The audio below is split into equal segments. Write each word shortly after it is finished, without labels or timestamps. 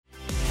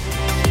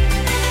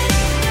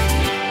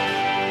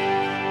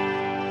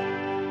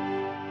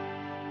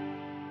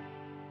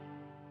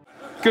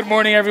Good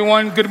morning,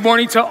 everyone. Good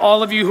morning to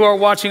all of you who are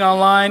watching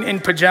online in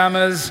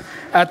pajamas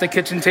at the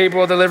kitchen table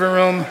or the living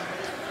room,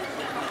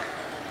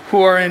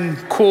 who are in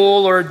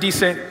cool or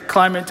decent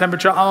climate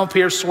temperature. I'm up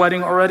here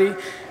sweating already,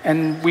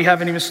 and we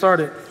haven't even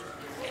started.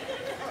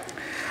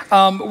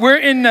 We're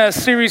in a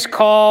series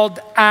called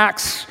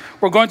Acts.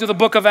 We're going through the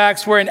book of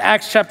Acts. We're in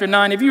Acts chapter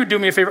 9. If you would do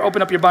me a favor,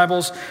 open up your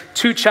Bibles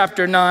to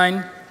chapter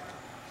 9.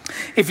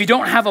 If you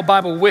don't have a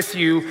Bible with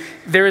you,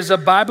 there is a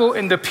Bible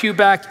in the pew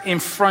back in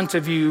front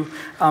of you.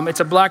 It's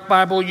a black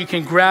Bible. You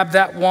can grab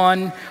that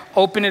one,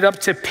 open it up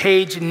to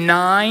page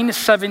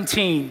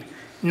 917.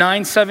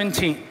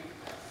 917.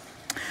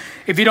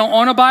 If you don't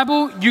own a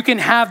Bible, you can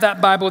have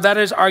that Bible. That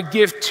is our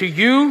gift to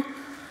you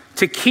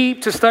to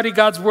keep, to study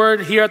God's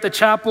word. Here at the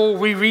chapel,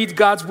 we read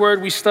God's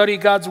word, we study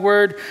God's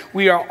word.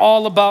 We are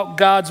all about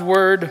God's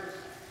word.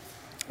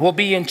 We'll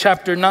be in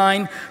chapter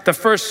 9, the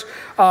first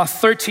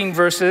 13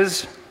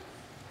 verses.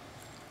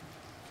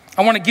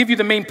 I want to give you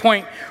the main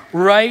point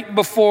right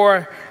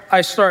before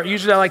I start.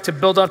 Usually I like to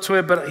build up to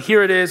it, but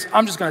here it is.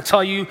 I'm just going to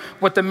tell you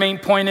what the main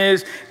point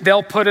is.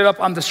 They'll put it up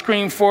on the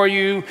screen for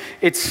you.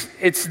 It's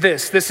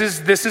this. This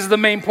is the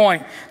main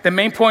point. The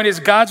main point is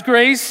God's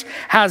grace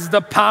has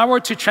the power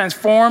to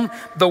transform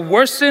the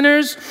worst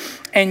sinners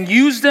and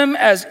use them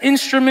as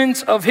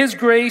instruments of his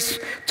grace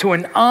to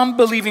an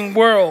unbelieving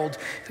world.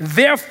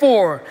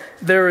 Therefore,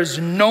 there is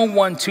no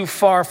one too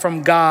far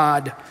from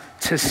God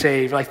to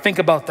save. Like, think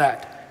about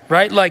that.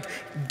 Right? Like,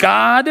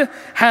 God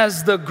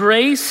has the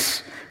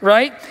grace,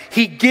 right?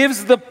 He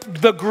gives the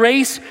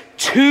grace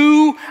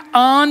to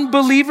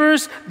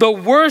unbelievers, the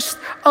worst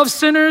of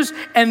sinners,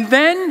 and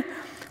then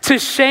to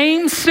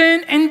shame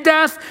sin and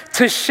death,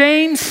 to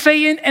shame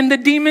Satan and the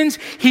demons,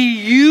 he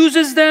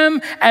uses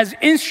them as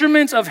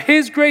instruments of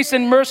his grace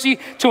and mercy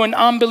to an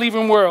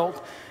unbelieving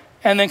world.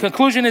 And then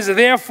conclusion is,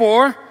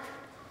 therefore,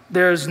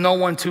 there is no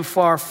one too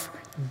far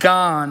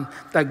gone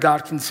that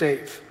God can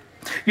save.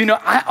 You know,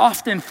 I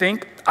often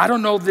think, I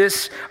don't know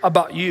this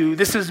about you,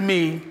 this is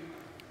me.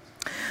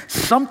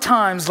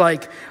 Sometimes,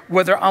 like,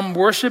 whether I'm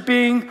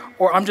worshiping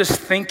or I'm just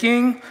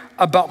thinking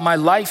about my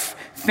life,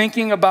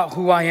 thinking about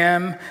who I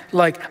am,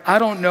 like, I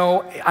don't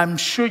know, I'm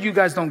sure you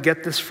guys don't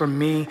get this from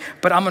me,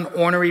 but I'm an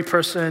ornery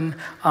person.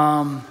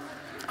 I'm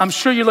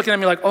sure you're looking at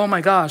me like, oh my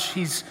gosh,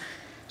 he's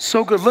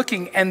so good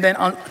looking. And then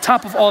on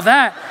top of all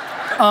that,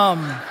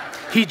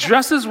 he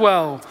dresses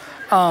well.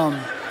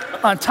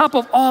 On top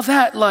of all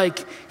that,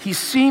 like, he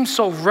seems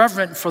so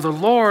reverent for the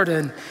Lord,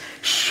 and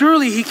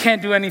surely he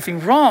can't do anything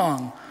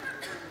wrong.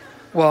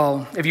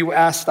 Well, if you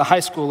ask the high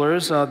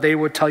schoolers, they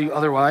would tell you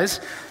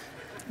otherwise.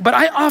 But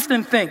I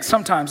often think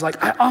sometimes, and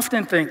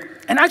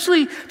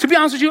actually, to be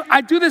honest with you,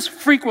 I do this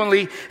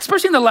frequently,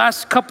 especially in the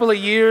last couple of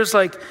years,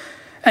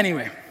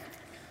 anyway,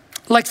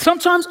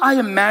 sometimes I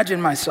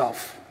imagine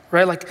myself,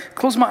 right? Like,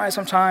 close my eyes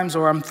sometimes,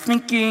 or I'm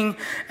thinking,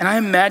 and I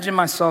imagine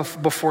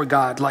myself before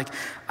God. Like,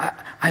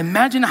 I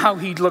imagine how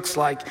he looks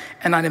like,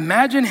 and I'd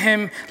imagine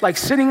him like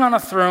sitting on a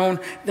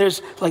throne.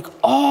 There's like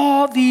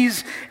all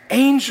these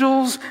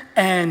angels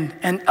and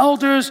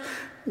elders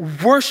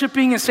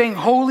worshiping and saying,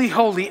 holy,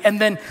 holy. And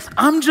then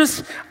I'm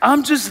just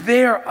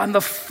there on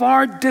the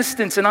far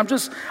distance, and I'm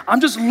just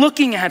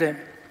looking at him.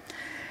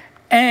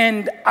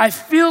 And I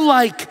feel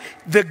like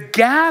the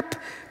gap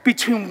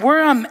between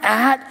where I'm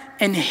at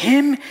and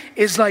him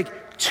is like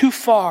too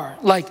far.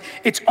 Like,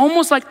 it's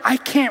almost like I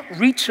can't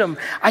reach him.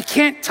 I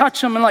can't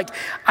touch him. And like,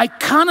 I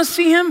kind of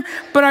see him,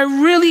 but I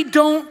really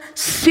don't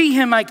see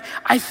him. Like,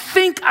 I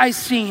think I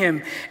see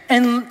him.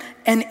 And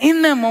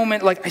in that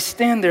moment, like, I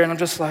stand there and I'm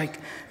just like,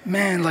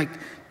 man, like,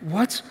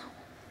 what's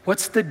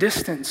the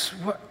distance?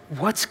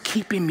 What's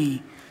keeping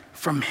me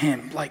from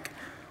him? Like,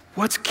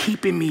 what's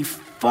keeping me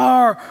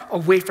far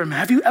away from him?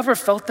 Have you ever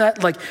felt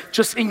that? Like,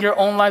 just in your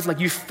own life, like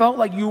you felt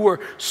like you were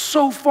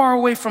so far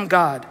away from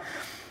God.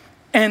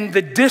 And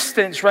the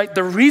distance, right?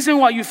 The reason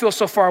why you feel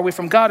so far away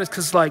from God is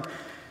because, like,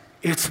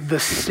 it's the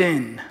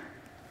sin,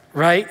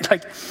 right?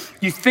 Like,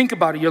 you think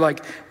about it, you're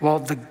like, well,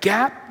 the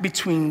gap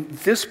between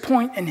this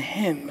point and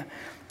him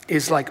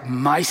is like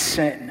my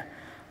sin,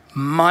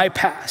 my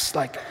past.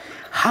 Like,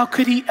 how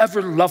could he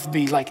ever love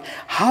me? Like,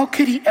 how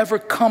could he ever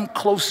come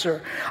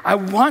closer? I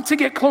want to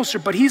get closer,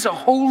 but he's a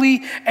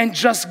holy and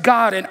just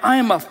God, and I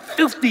am a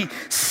filthy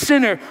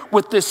sinner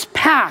with this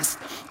past,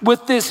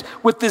 with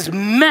this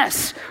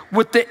mess,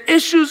 with the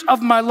issues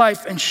of my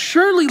life. And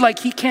surely, like,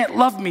 he can't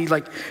love me.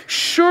 Like,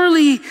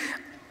 surely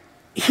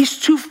he's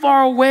too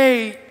far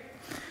away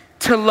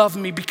to love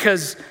me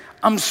because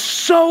I'm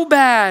so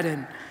bad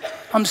and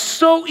I'm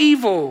so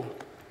evil.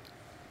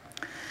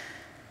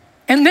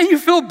 And then you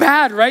feel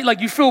bad, right?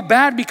 Like, you feel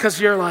bad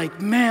because you're like,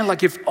 man,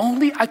 like, if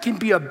only I can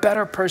be a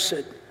better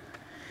person.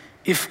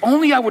 If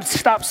only I would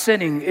stop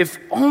sinning. If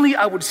only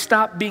I would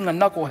stop being a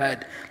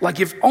knucklehead. Like,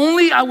 if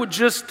only I would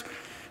just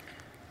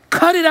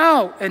cut it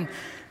out and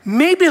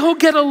maybe he'll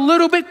get a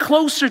little bit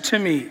closer to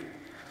me.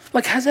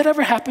 Like, has that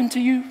ever happened to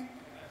you?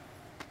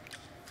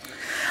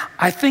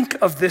 I think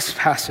of this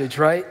passage,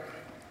 right?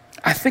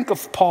 I think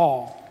of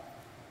Paul.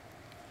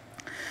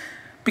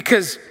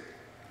 Because,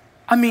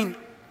 I mean,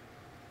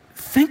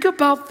 think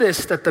about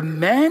this, that the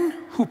man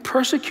who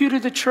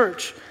persecuted the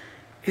church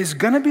is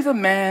going to be the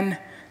man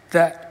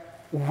that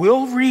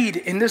we'll read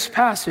in this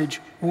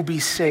passage will be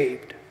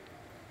saved.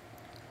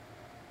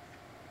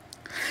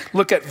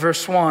 Look at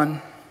verse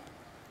 1.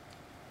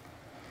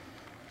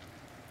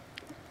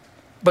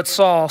 But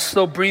Saul,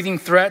 still breathing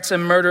threats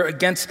and murder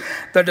against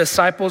the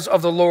disciples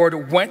of the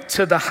Lord, went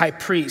to the high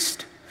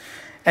priest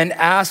and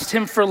asked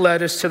him for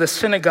letters to the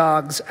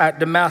synagogues at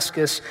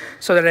Damascus,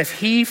 so that if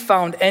he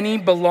found any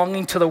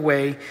belonging to the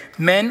way,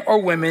 men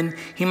or women,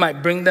 he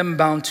might bring them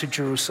bound to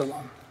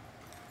Jerusalem.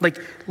 Like,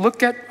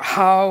 look at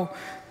how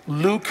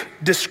Luke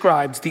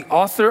describes, the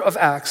author of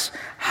Acts,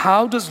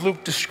 how does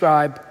Luke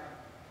describe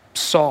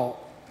Saul?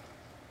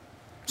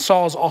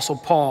 Saul is also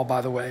Paul,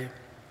 by the way.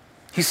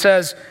 He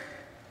says,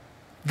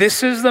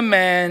 this is the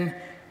man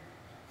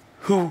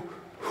who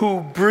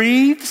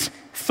breathes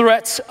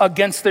threats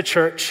against the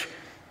church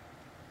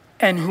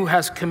and who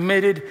has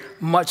committed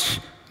much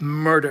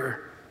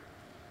murder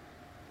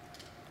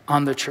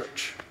on the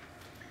church.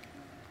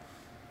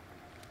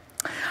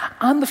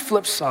 On the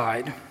flip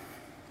side,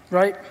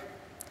 right?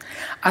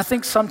 I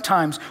think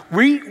sometimes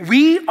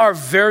we are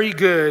very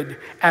good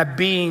at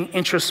being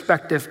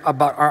introspective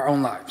about our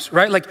own lives,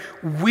 right? Like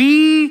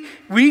we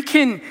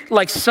can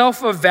like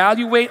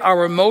self-evaluate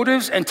our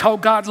motives and tell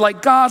God,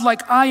 like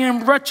I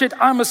am wretched,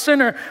 I'm a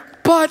sinner,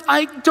 but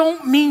I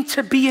don't mean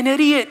to be an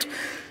idiot.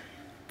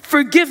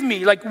 Forgive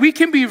me. Like we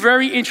can be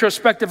very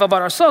introspective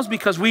about ourselves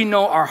because we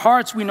know our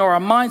hearts, we know our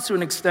minds to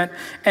an extent,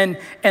 and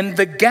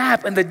the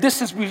gap and the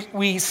distance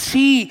we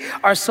see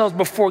ourselves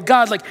before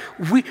God. Like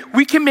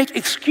we can make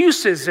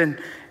excuses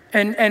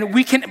and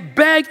we can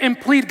beg and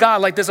plead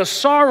God. Like there's a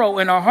sorrow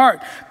in our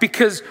heart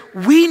because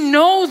we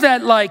know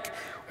that like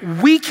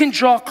we can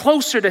draw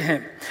closer to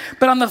him.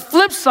 But on the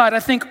flip side, I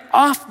think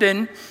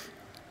often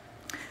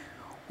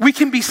we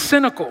can be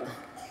cynical.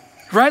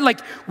 Right? Like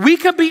we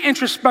can be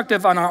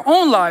introspective on our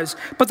own lives,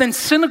 but then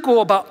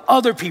cynical about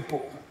other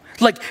people.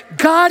 Like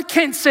God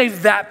can't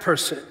save that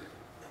person.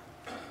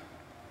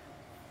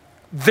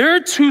 They're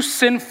too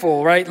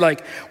sinful, right?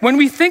 Like when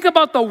we think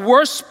about the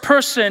worst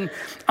person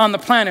on the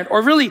planet,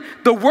 or really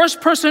the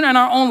worst person in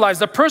our own lives,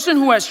 the person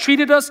who has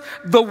treated us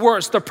the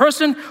worst, the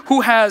person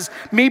who has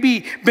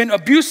maybe been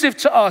abusive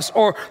to us,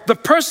 or the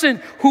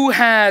person who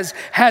has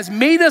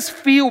made us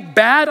feel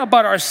bad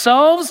about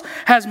ourselves,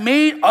 has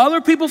made other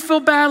people feel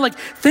bad. Like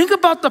think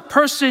about the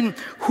person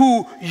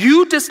who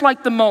you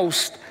dislike the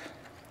most.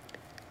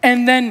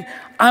 And then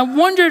I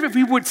wondered if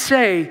we would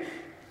say,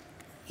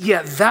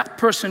 yeah, that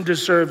person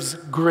deserves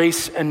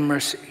grace and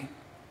mercy.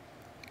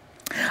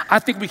 I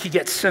think we could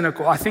get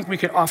cynical. I think we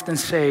could often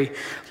say,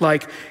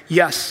 like,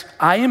 yes,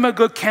 I am a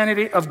good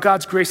candidate of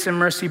God's grace and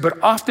mercy,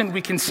 but often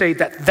we can say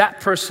that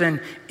that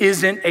person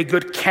isn't a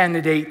good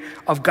candidate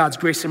of God's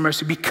grace and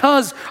mercy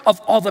because of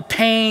all the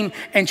pain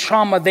and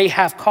trauma they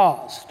have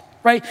caused,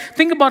 right?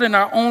 Think about in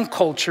our own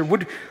culture.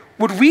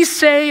 Would we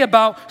say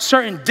about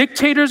certain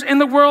dictators in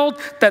the world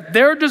that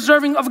they're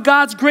deserving of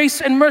God's grace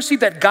and mercy,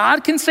 that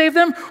God can save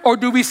them? Or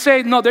do we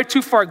say, no, they're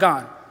too far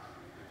gone?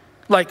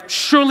 Like,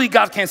 surely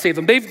God can't save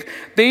them.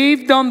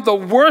 They've done the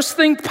worst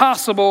thing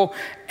possible,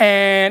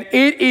 and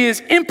it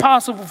is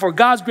impossible for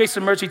God's grace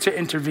and mercy to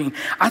intervene.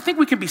 I think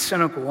we can be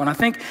cynical. And I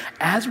think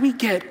as we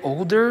get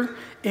older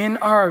in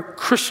our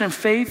Christian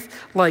faith,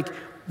 like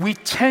we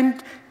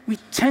tend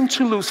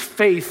to lose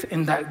faith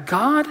in that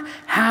God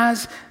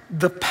has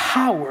the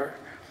power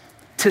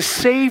to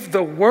save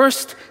the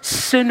worst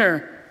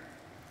sinner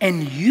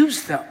and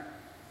use them.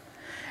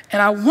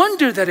 And I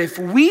wonder that if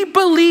we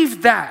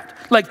believe that,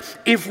 like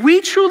if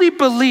we truly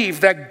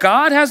believe that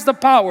God has the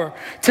power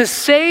to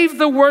save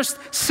the worst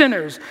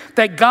sinners,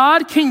 that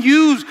God can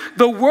use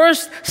the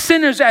worst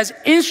sinners as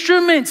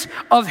instruments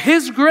of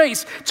his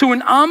grace to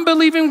an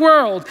unbelieving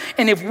world,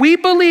 and if we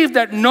believe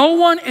that no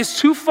one is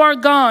too far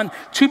gone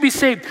to be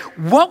saved,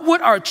 what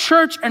would our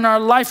church and our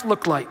life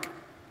look like?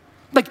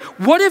 Like,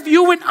 what if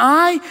you and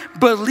I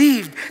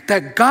believed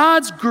that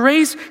God's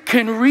grace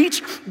can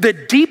reach the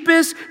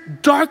deepest,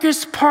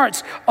 darkest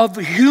parts of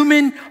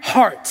human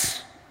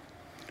hearts?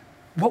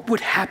 What would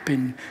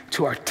happen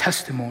to our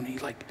testimony?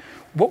 Like,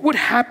 what would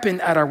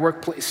happen at our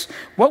workplace?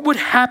 What would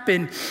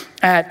happen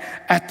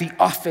at the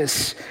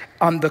office,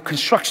 on the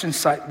construction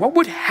site? What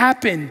would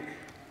happen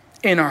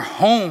in our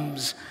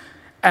homes,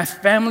 at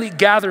family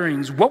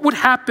gatherings? What would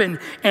happen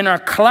in our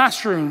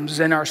classrooms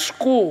and our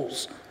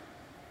schools?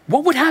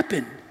 What would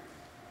happen?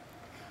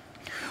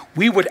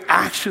 We would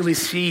actually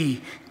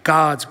see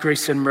God's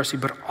grace and mercy,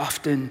 but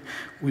often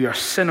we are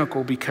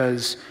cynical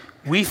because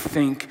we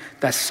think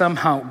that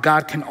somehow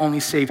God can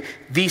only save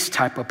these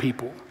type of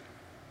people.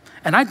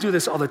 And I do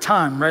this all the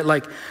time, right?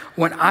 Like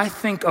when I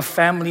think of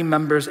family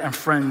members and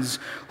friends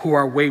who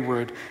are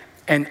wayward,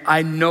 and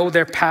I know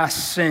their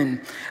past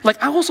sin.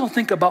 Like I also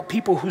think about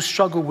people who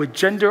struggle with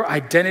gender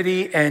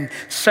identity and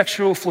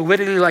sexual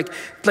fluidity. Like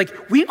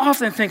we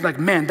often think like,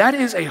 man, that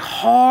is a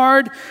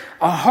hard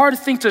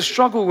thing to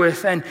struggle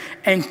with, and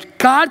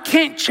God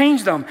can't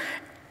change them.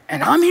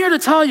 And I'm here to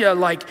tell you,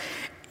 like,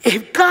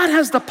 If God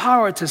has the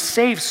power to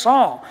save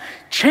Saul,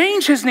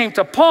 change his name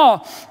to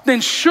Paul,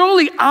 then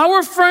surely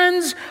our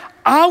friends,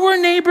 our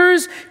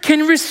neighbors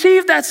can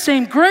receive that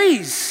same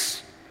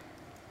grace.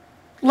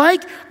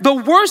 Like the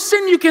worst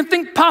sin you can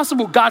think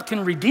possible, God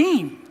can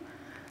redeem.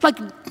 Like,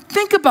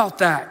 think about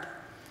that.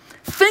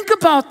 Think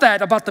about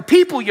that, about the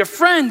people, your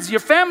friends, your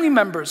family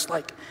members.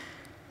 Like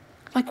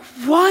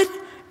what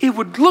it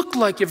would look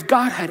like if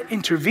God had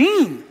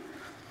intervened,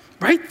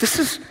 right? This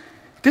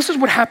is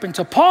what happened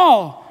to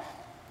Paul.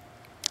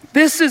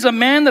 This is a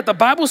man that the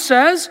Bible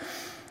says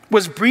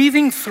was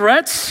breathing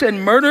threats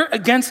and murder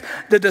against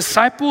the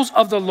disciples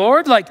of the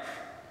Lord. Like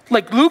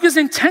Luke is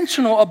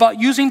intentional about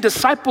using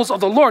disciples of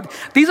the Lord.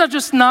 These are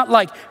just not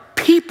like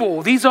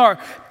people. These are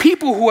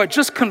people who are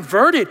just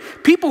converted,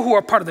 people who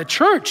are part of the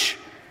church.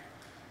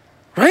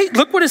 Right?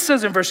 Look what it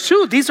says in verse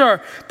 2. These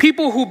are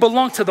people who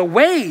belong to the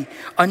way,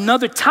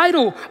 another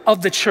title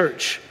of the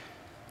church.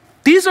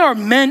 These are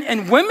men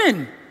and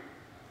women,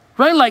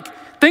 right? Like,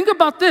 think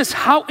about this,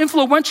 how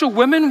influential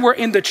women were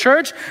in the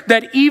church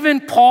that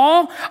even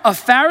Paul, a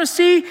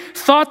Pharisee,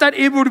 thought that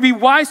it would be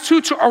wise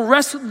to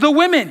arrest the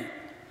women.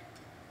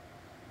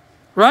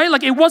 Right?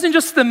 Like, it wasn't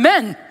just the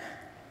men.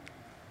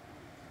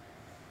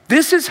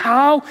 This is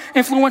how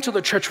influential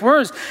the church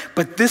was,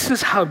 but this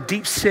is how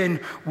deep sin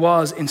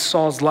was in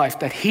Saul's life,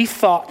 that he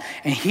thought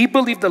and he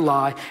believed the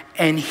lie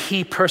and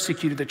he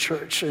persecuted the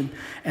church.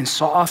 And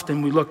so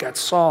often we look at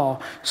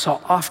Saul,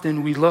 so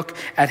often we look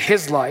at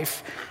his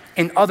life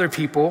and other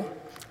people.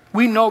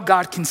 We know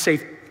God can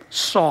save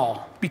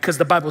Saul because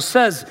the Bible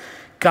says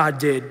God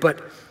did,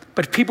 but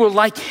people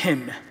like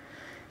him,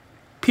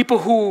 people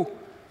who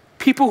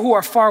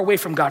are far away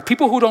from God,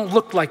 people who don't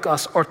look like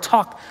us or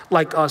talk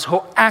like us,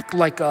 who act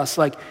like us,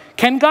 like,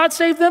 can God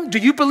save them? Do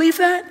you believe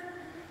that?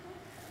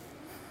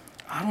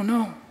 I don't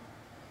know.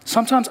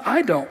 Sometimes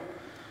I don't.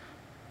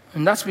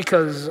 And that's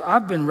because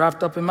I've been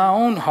wrapped up in my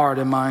own heart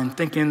and mind,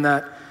 thinking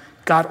that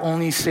God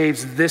only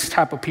saves this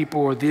type of people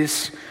or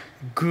this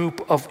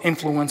group of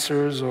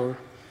influencers or,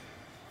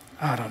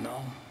 I don't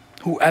know,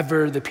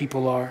 whoever the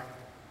people are.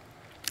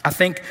 I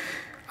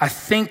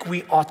think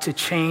we ought to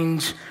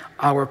change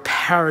our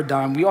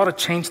paradigm. We ought to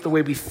change the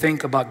way we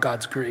think about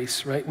God's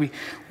grace, right?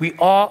 We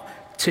ought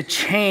to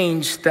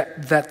change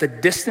that the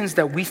distance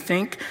that we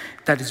think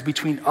that is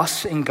between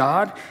us and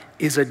God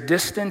is a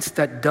distance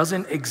that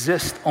doesn't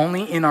exist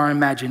only in our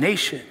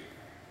imagination,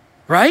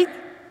 right?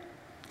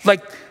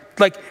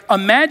 Like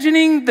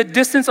imagining the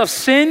distance of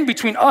sin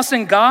between us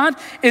and God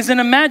is an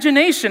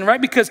imagination, right?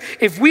 Because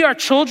if we are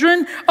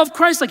children of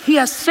Christ, like he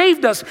has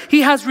saved us, he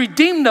has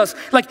redeemed us,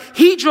 like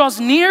he draws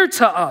near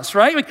to us,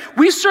 right? Like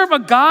we serve a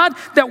God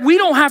that we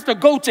don't have to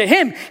go to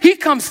him. He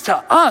comes to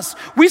us.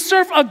 We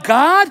serve a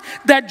God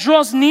that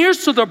draws near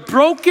to the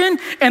broken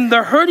and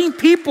the hurting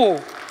people.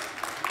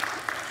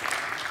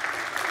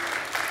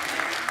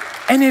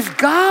 And if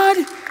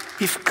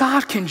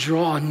God can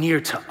draw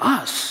near to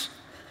us,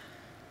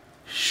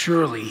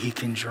 surely he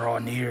can draw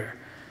near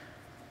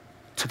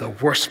to the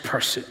worst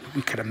person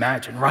we could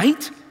imagine,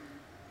 right?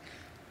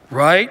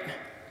 Right?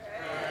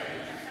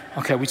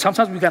 Okay,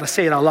 sometimes we got to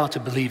say it out loud to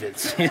believe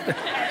it.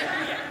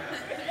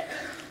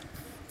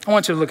 I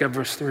want you to look at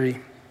verse 3.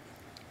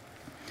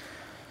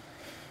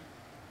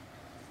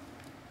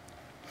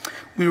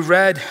 We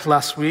read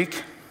last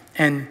week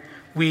and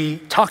we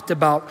talked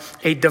about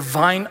a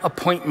divine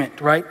appointment,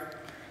 right?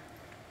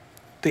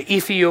 The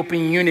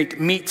Ethiopian eunuch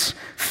meets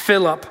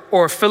Philip,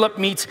 or Philip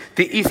meets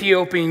the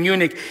Ethiopian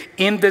eunuch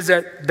in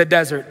the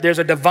desert. There's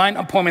a divine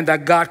appointment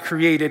that God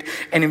created.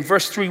 And in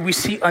verse 3, we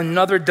see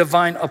another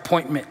divine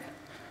appointment.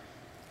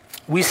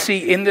 We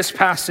see in this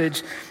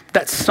passage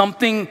that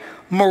something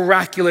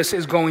miraculous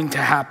is going to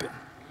happen.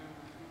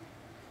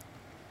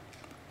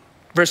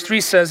 Verse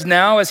 3 says,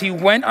 now as he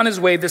went on his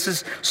way, this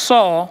is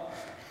Saul,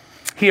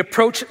 he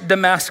approached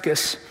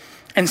Damascus,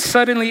 and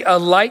suddenly a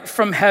light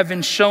from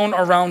heaven shone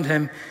around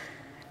him.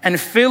 And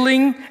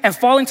falling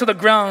to the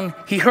ground,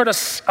 he heard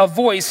a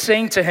voice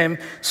saying to him,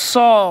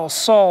 Saul,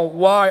 Saul,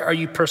 why are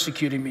you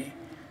persecuting me?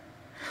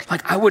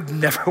 Like, I would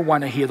never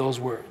want to hear those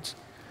words,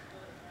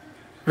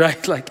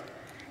 right? Like,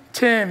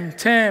 Tim,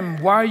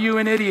 why are you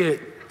an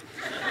idiot?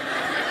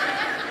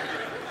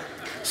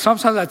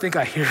 Sometimes I think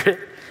I hear it.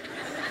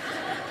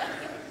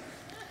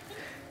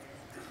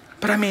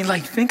 But I mean,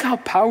 like, think how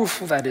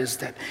powerful that is,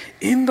 that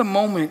in the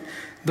moment,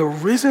 the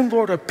risen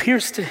Lord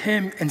appears to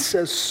him and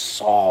says,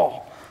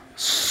 Saul,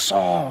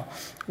 Saul,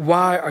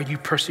 why are you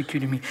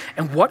persecuting me?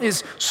 And what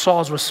is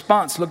Saul's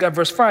response? Look at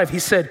verse 5. He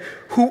said,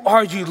 who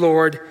are you,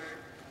 Lord?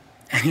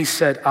 And he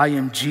said, I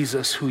am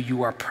Jesus who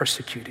you are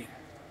persecuting.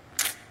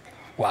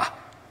 Wow.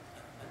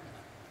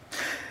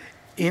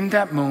 In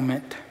that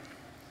moment,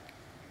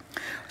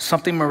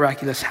 something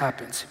miraculous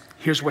happens.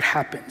 Here's what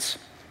happens.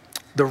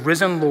 The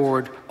risen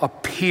Lord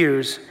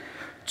appears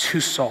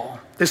to Saul.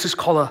 This is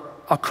called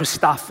a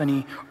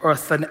Christophany or a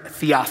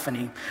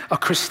theophany. A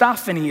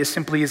Christophany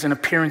is an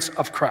appearance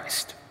of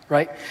Christ,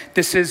 right?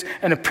 This is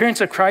an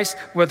appearance of Christ,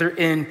 whether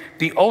in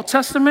the Old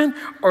Testament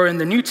or in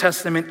the New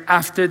Testament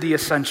after the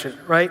ascension,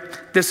 right?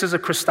 This is a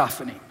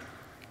Christophany.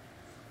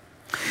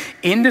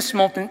 In this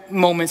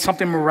moment,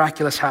 something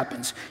miraculous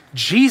happens.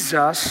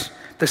 Jesus,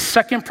 the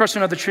second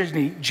person of the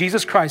Trinity,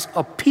 Jesus Christ,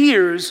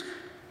 appears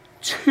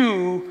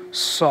to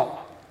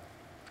Saul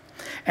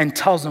and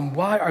tells him,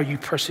 why are you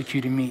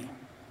persecuting me?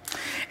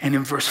 And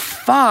in verse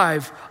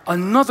 5,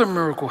 another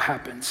miracle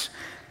happens.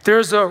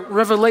 There's a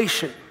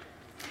revelation.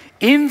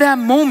 In that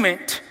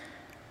moment,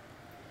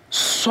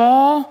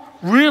 Saul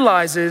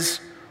realizes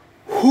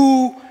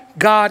who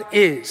God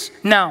is.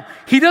 Now,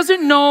 he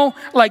doesn't know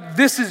like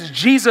this is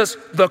Jesus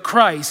the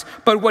Christ,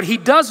 but what he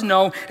does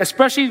know,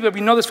 especially when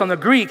we know this from the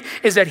Greek,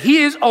 is that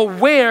he is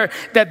aware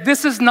that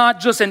this is not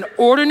just an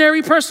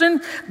ordinary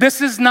person.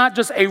 This is not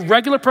just a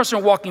regular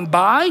person walking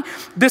by.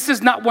 This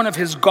is not one of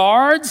his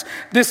guards.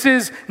 This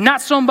is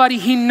not somebody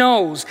he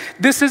knows.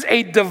 This is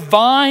a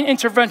divine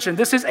intervention.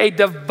 This is a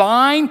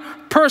divine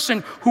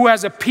person who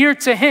has appeared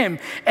to him.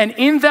 And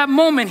in that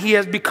moment, he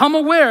has become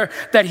aware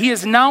that he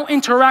is now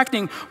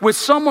interacting with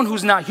someone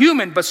who's not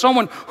human, but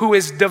someone who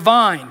is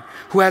divine,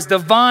 who has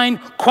divine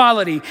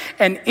quality.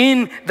 And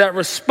in that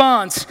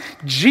response,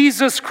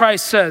 Jesus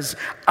Christ says,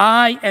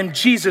 I am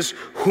Jesus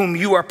whom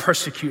you are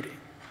persecuting.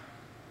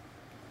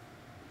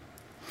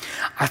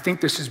 I think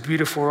this is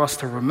beautiful for us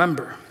to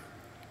remember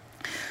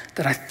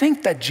that I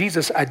think that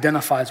Jesus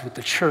identifies with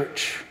the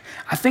church.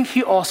 I think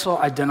he also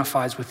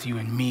identifies with you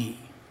and me.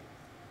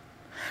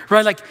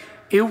 Right, like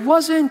it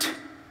wasn't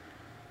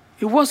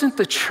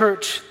the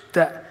church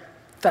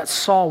that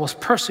Saul was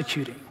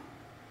persecuting.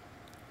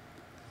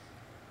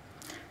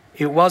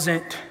 It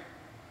wasn't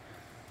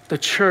the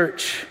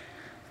church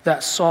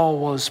that Saul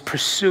was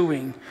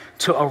pursuing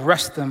to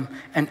arrest them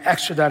and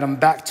extradite them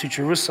back to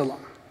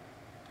Jerusalem.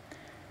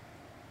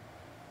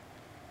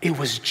 It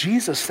was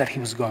Jesus that he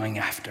was going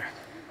after.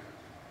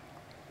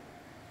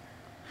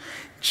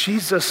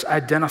 Jesus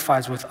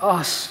identifies with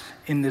us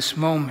in this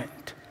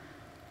moment.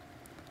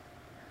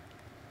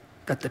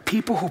 That the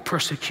people who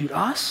persecute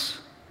us,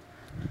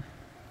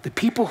 the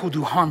people who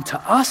do harm to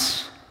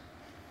us,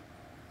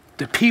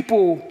 the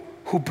people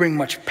who bring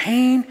much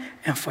pain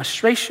and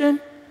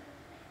frustration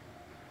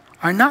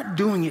are not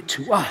doing it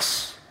to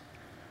us.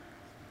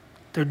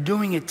 They're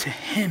doing it to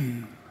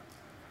him.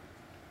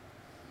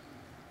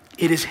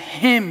 It is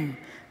him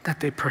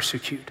that they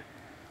persecute.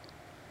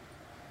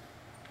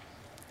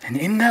 And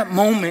in that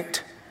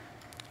moment,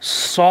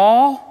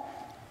 Saul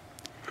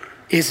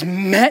is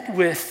met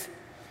with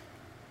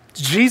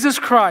Jesus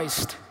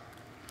Christ,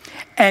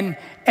 and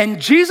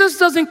Jesus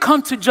doesn't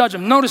come to judge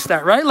him. Notice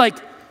that, right? Like,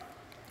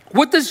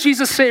 what does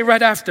Jesus say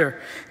right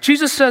after?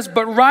 Jesus says,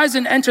 but rise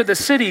and enter the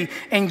city,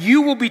 and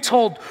you will be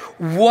told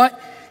what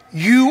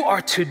you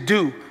are to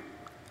do.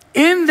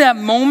 In that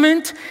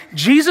moment,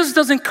 Jesus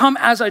doesn't come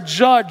as a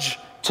judge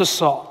to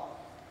Saul.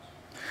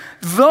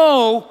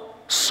 Though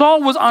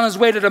Saul was on his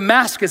way to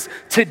Damascus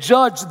to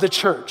judge the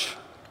church.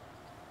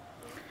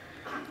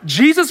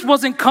 Jesus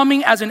wasn't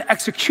coming as an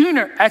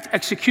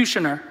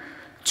executioner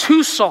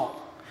to Saul.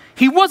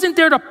 He wasn't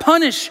there to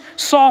punish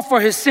Saul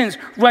for his sins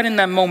right in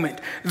that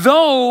moment.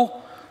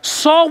 Though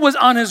Saul was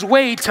on his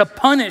way to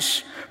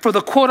punish for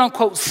the quote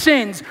unquote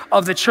sins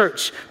of the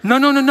church.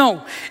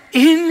 No.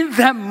 In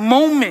that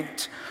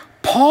moment,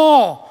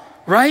 Paul,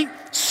 right?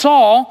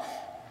 Saul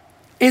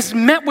is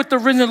met with the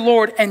risen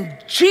Lord, and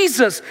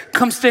Jesus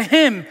comes to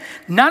him,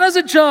 not as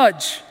a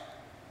judge,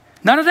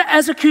 not as an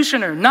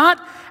executioner,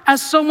 not as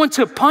someone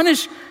to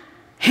punish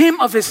him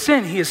of his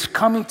sin. He is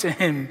coming to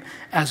him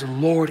as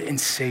Lord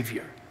and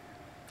Savior.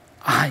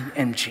 I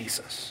am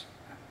Jesus.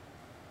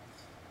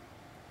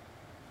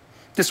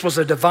 This was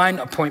a divine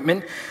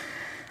appointment.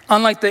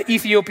 Unlike the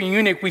Ethiopian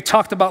eunuch we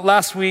talked about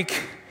last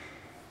week,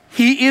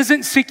 he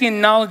isn't seeking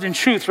knowledge and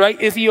truth,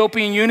 right?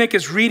 Ethiopian eunuch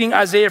is reading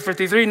Isaiah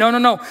 53.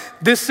 No.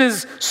 This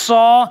is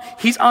Saul.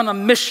 He's on a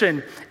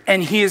mission,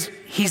 and he's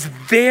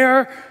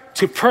there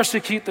to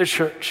persecute the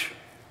church.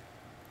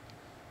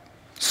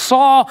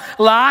 Saul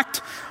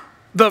lacked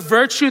the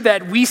virtue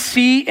that we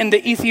see in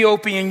the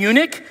Ethiopian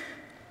eunuch,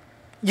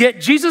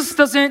 yet Jesus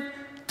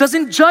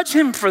doesn't judge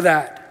him for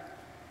that.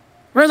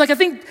 Right? Like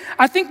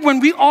I think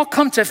when we all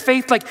come to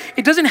faith, like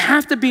it doesn't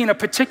have to be in a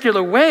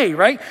particular way,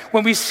 right?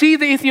 When we see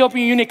the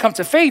Ethiopian eunuch come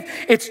to faith,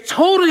 it's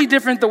totally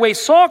different the way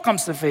Saul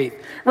comes to faith,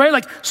 right?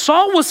 Like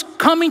Saul was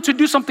coming to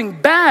do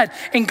something bad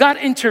and God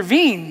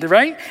intervened,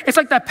 right? It's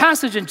like that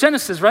passage in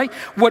Genesis, right?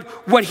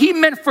 What he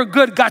meant for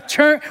good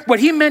what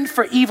he meant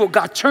for evil,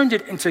 God turned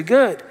it into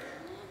good.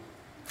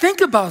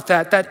 Think about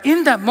that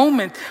in that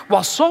moment,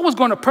 while Saul was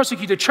going to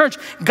persecute the church,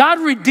 God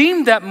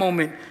redeemed that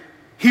moment.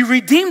 He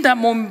redeemed that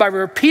moment by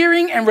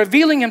appearing and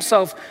revealing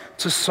himself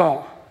to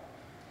Saul.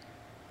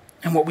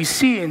 And what we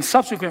see in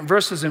subsequent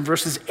verses, in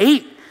verses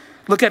 8,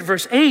 look at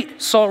verse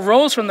 8. Saul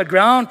rose from the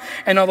ground,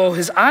 and although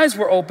his eyes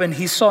were open,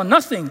 he saw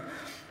nothing.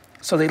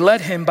 So they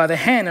led him by the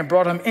hand and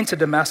brought him into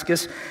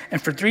Damascus.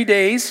 And for 3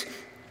 days,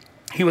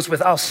 he was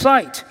without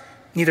sight,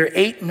 neither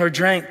ate nor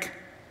drank.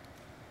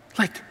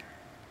 Like,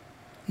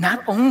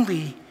 not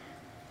only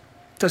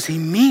does he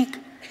meet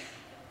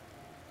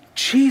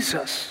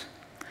Jesus,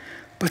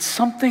 but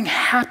something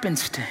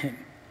happens to him.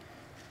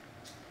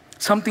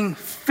 Something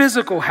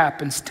physical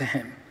happens to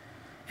him.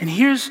 And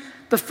here's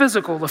the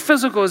physical. The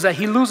physical is that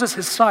he loses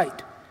his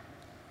sight.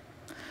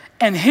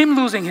 And him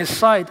losing his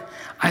sight,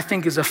 I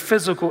think, is a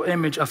physical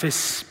image of his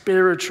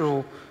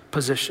spiritual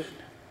position,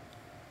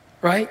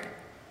 right?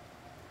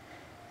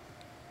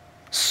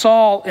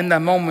 Saul, in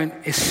that moment,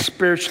 is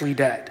spiritually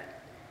dead.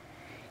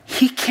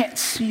 He can't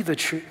see the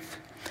truth.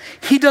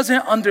 He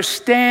doesn't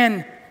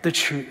understand the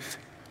truth.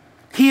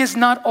 He is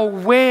not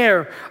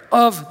aware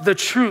of the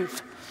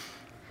truth.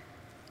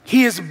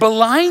 He is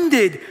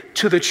blinded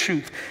to the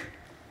truth.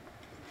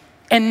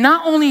 And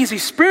not only is he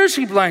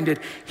spiritually blinded,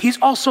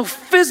 he's also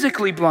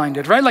physically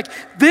blinded, right? Like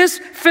this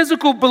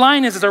physical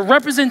blindness is a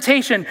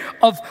representation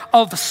of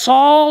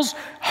Saul's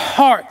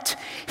heart.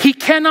 He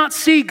cannot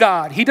see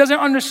God. He doesn't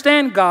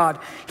understand God.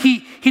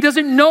 He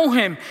doesn't know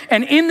him.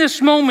 And in this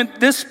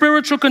moment, this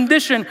spiritual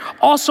condition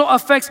also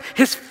affects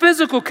his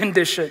physical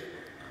condition.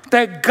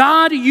 That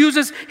God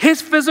uses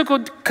his physical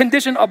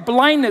condition of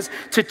blindness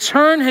to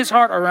turn his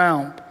heart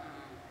around.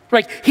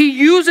 Right? He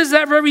uses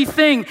that very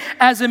thing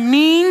as a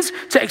means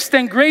to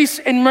extend grace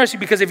and mercy,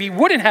 because if he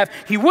wouldn't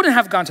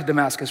have gone to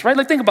Damascus, right?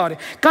 Like think about it.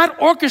 God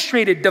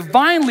orchestrated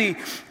divinely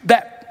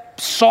that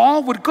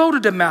Saul would go to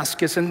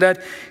Damascus and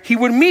that he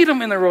would meet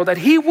him in the road, that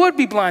he would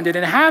be blinded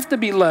and have to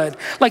be led.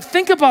 Like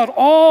think about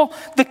all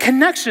the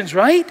connections,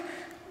 right?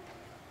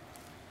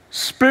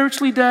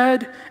 Spiritually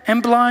dead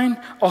and blind,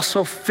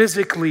 also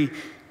physically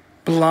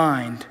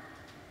blind.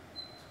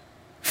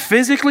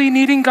 Physically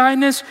needing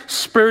guidance,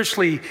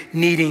 spiritually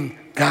needing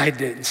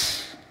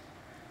guidance.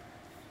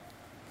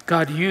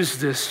 God used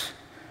this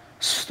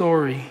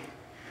story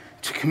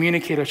to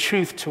communicate a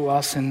truth to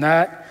us, and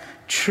that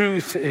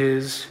truth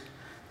is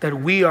that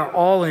we are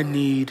all in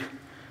need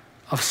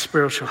of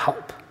spiritual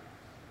help.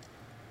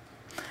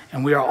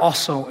 And we are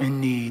also in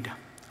need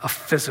of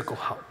physical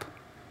help.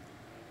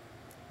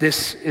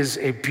 This is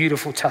a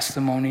beautiful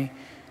testimony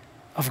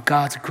of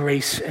God's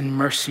grace and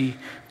mercy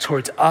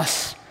towards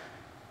us.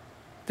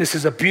 This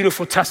is a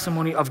beautiful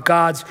testimony of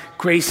God's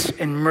grace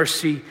and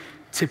mercy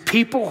to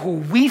people who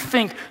we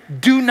think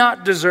do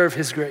not deserve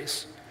his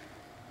grace.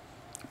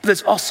 But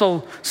there's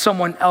also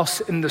someone else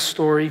in the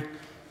story.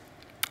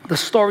 The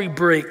story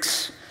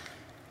breaks,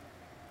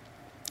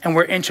 and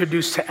we're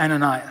introduced to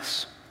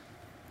Ananias.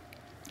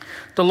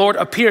 The Lord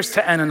appears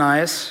to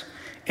Ananias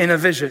in a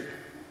vision.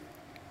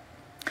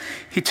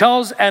 He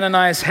tells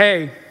Ananias,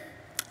 hey,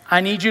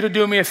 I need you to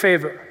do me a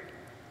favor.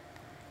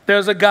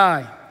 There's a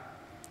guy.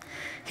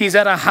 He's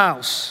at a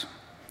house.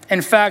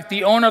 In fact,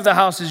 the owner of the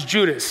house is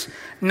Judas,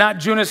 not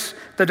Judas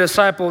the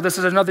disciple. This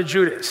is another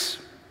Judas.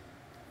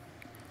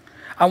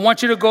 I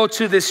want you to go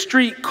to this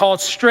street called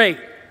Straight.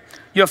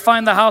 You'll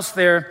find the house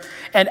there.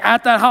 And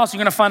at that house, you're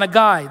going to find a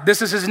guy.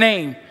 This is his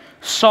name,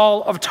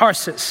 Saul of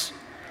Tarsus.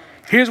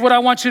 Here's what I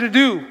want you to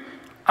do.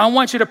 I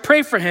want you to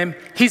pray for him.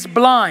 He's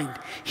blind.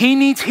 He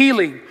needs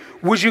healing.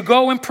 Would you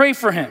go and pray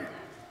for him?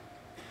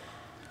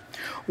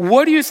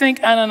 What do you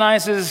think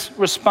Ananias'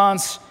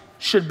 response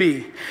should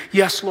be?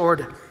 Yes,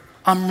 Lord,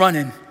 I'm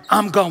running.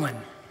 I'm going.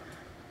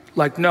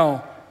 Like,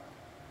 no.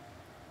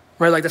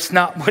 Right? Like, that's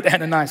not what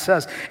Ananias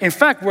says. In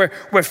fact, where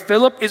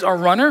Philip is a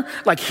runner,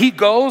 like he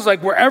goes,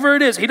 like wherever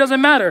it is, he doesn't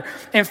matter.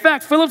 In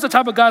fact, Philip's the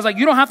type of guy, like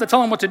you don't have to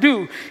tell him what to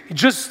do. You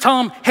just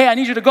tell him, hey, I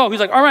need you to go.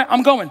 He's like, all right,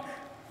 I'm going.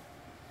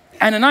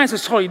 Ananias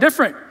is totally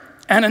different.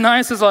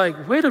 Ananias is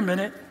like, wait a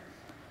minute.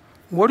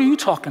 What are you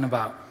talking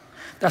about?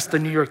 That's the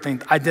New York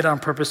thing. I did it on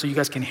purpose so you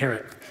guys can hear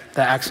it,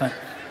 the accent.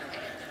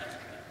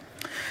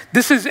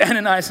 This is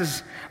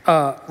Ananias'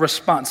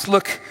 response.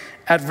 Look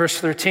at verse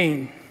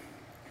 13.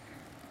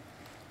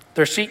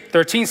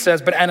 13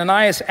 says, but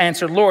Ananias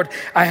answered, Lord,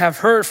 I have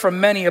heard from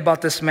many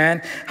about this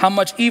man, how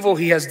much evil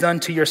he has done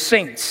to your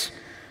saints.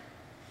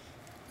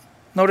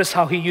 Notice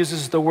how he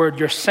uses the word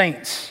your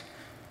saints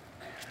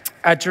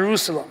at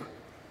Jerusalem.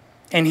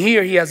 And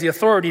here he has the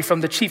authority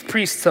from the chief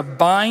priests to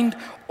bind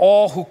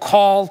all who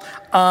call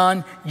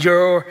on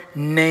your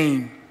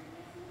name.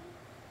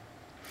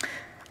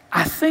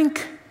 I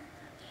think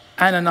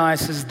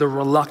Ananias is the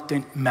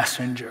reluctant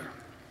messenger.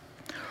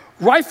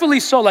 Rightfully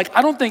so. Like,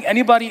 I don't think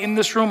anybody in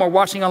this room or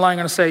watching online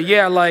going to say,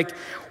 yeah, like,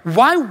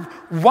 why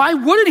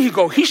wouldn't he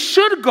go? He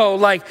should go.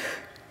 Like,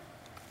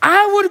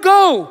 I would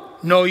go.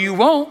 No, you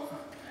won't.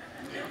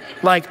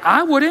 Like,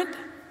 I wouldn't.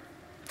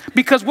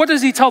 Because what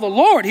does he tell the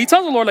Lord? He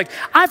tells the Lord, like,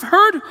 I've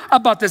heard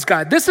about this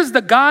guy. This is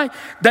the guy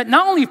that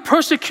not only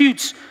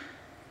persecutes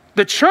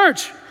the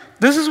church.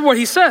 This is what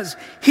he says.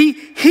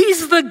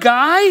 He's the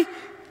guy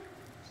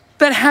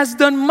that has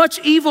done much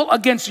evil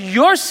against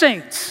your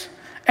saints.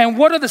 And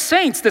what are the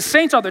saints? The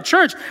saints are the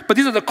church, but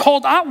these are the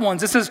called out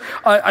ones. This is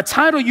a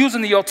title used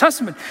in the Old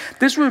Testament.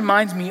 This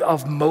reminds me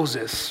of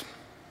Moses.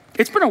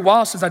 It's been a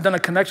while since I've done a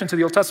connection to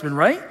the Old Testament,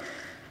 right?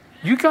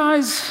 You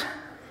guys,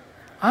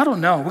 I don't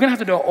know. We're going to have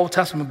to do an Old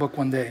Testament book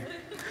one day.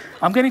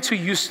 I'm getting too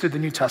used to the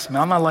New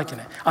Testament. I'm not liking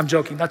it. I'm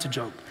joking. That's a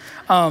joke.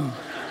 I'm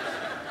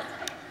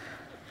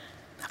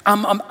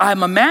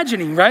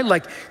imagining, right?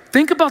 Like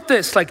think about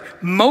this.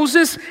 Like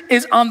Moses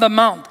is on the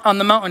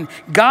mountain.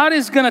 God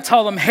is going to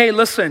tell them, hey,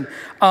 listen,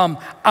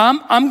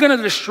 I'm going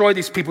to destroy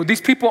these people.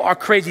 These people are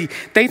crazy.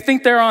 They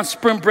think they're on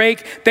spring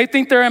break. They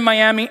think they're in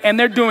Miami and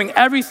they're doing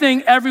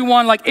everything,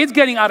 everyone, like it's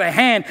getting out of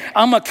hand.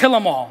 I'm going to kill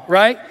them all,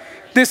 right?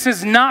 This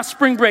is not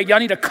spring break. Y'all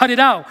need to cut it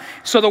out.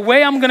 So the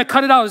way I'm going to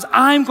cut it out is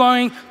I'm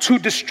going to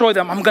destroy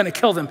them. I'm going to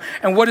kill them.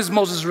 And what is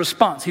Moses'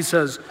 response? He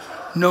says,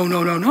 no.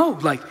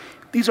 Like,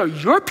 these are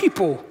your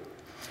people.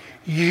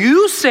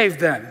 You saved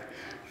them.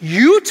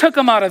 You took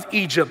them out of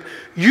Egypt.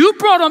 You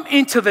brought them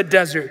into the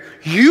desert.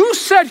 You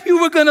said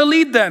you were going to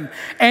lead them.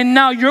 And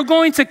now you're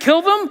going to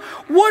kill them?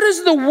 What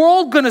is the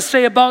world going to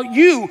say about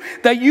you?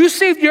 That you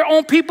saved your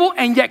own people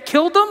and yet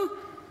killed them?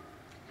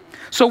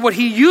 So what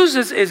he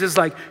uses is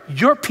like,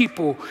 your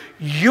people,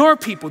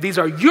 these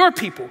are your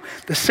people.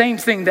 The same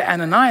thing that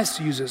Ananias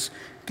uses.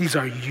 These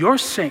are your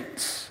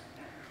saints.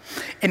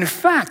 In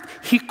fact,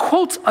 he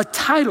quotes a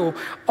title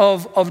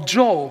of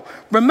Joel.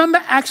 Remember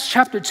Acts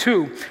chapter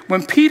 2,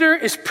 when Peter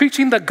is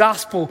preaching the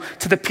gospel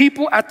to the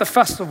people at the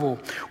festival.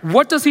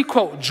 What does he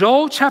quote?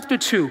 Joel chapter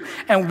 2.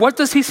 And what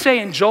does he say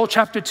in Joel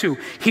chapter 2?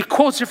 He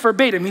quotes it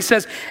verbatim. He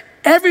says,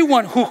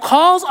 everyone who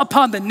calls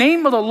upon the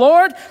name of the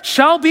Lord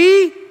shall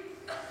be.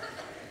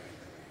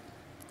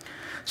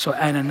 So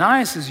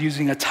Ananias is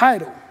using a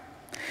title.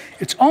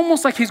 It's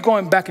almost like he's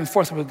going back and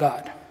forth with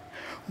God.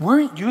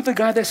 Weren't you the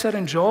guy that said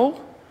in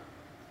Joel?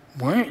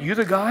 Weren't you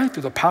the guy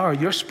through the power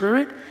of your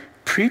spirit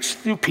preached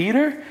through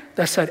Peter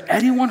that said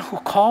anyone who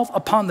calls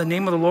upon the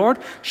name of the Lord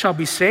shall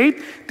be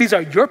saved? These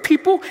are your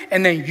people,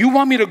 and then you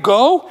want me to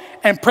go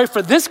and pray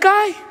for this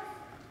guy?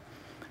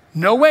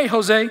 No way,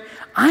 Jose.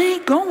 I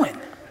ain't going.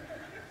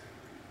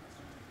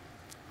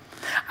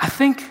 I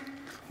think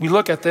we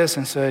look at this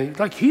and say,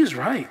 like, he's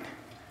right.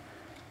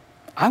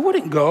 I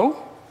wouldn't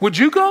go. Would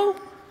you go?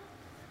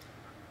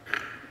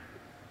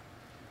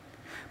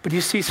 But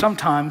you see,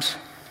 sometimes,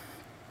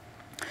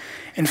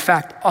 in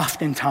fact,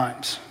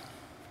 oftentimes,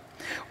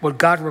 what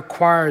God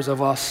requires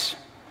of us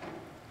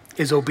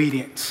is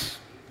obedience.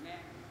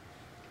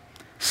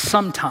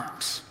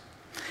 Sometimes,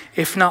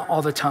 if not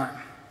all the time,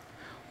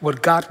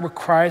 what God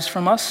requires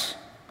from us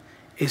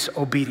is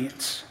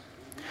obedience.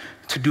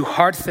 To do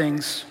hard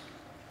things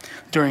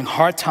during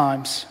hard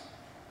times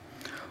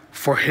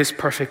for his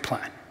perfect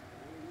plan.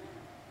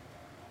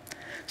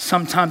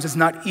 Sometimes it's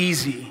not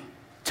easy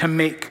to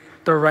make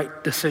the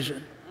right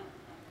decision.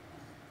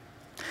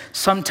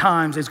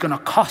 Sometimes it's going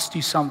to cost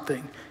you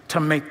something to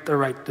make the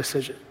right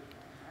decision.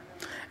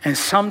 And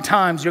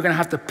sometimes you're going to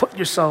have to put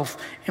yourself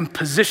in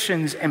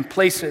positions and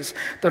places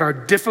that are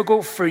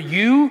difficult for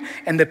you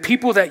and the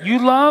people that you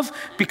love,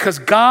 because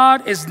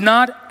God is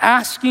not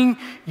asking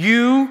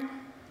you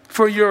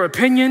for your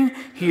opinion.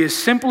 He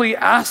is simply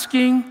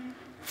asking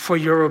for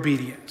your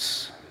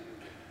obedience.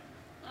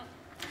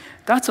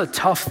 That's a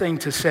tough thing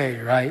to say,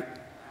 right?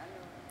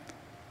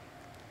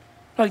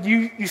 Like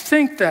you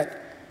think that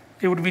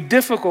it would be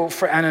difficult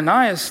for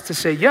Ananias to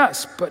say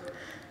yes, but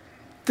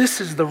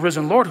this is the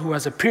risen Lord who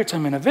has appeared to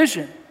him in a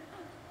vision,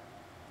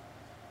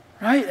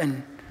 right?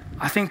 And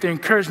I think the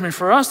encouragement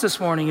for us this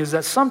morning is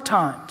that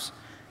sometimes,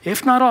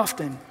 if not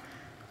often,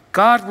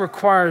 God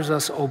requires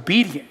us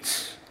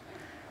obedience,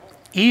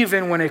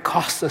 even when it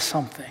costs us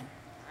something,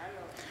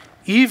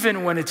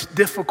 even when it's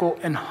difficult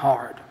and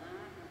hard.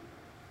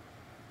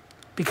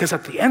 Because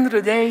at the end of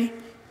the day,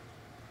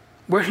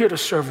 we're here to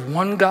serve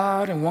one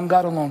God and one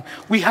God alone.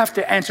 We have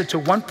to answer to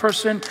one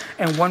person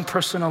and one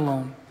person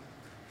alone.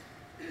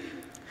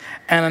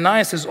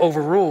 Ananias is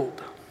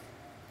overruled.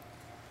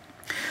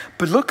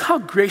 But look how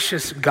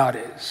gracious God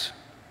is.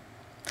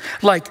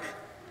 Like,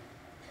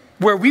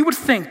 where we would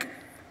think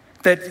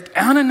that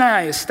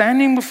Ananias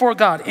standing before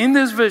God in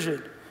this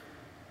vision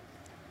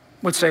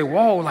would say,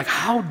 whoa, like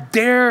how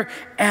dare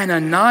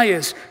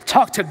Ananias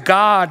talk to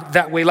God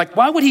that way? Like,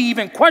 why would he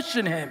even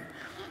question him?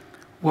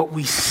 What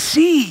we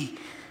see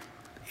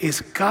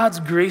is God's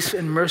grace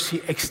and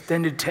mercy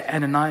extended to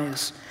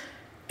Ananias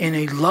in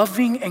a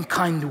loving and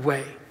kind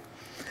way.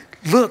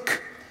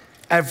 Look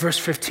at verse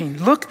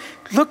 15. Look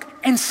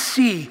and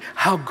see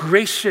how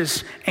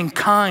gracious and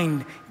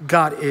kind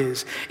God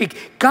is.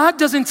 God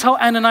doesn't tell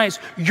Ananias,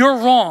 you're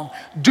wrong.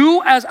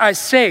 Do as I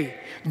say.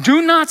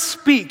 Do not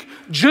speak.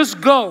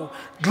 Just go.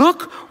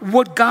 Look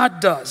what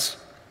God does.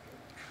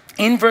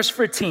 In verse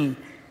 15,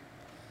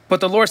 but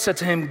the Lord said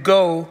to him,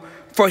 go,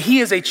 for he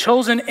is a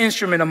chosen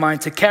instrument of mine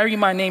to carry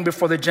my name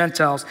before the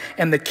Gentiles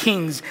and the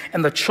kings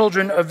and the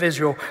children of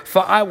Israel.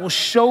 For I will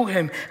show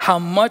him how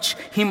much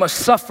he must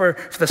suffer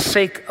for the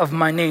sake of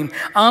my name.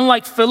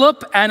 Unlike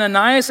Philip,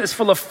 Ananias is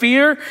full of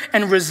fear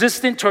and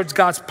resistant towards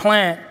God's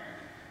plan.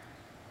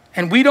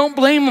 And we don't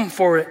blame him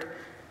for it.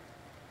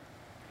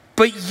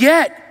 But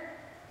yet,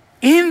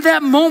 in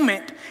that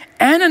moment,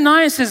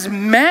 Ananias is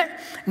met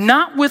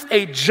not with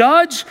a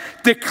judge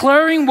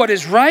declaring what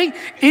is right.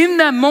 In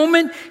that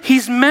moment,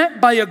 he's met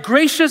by a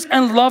gracious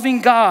and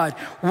loving God.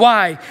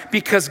 Why?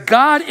 Because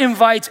God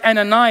invites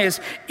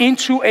Ananias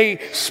into a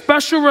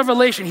special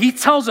revelation. He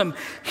tells him,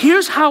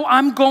 here's how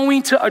I'm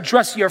going to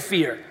address your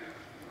fear.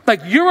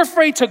 Like, you're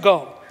afraid to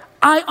go.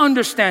 I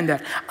understand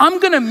that. I'm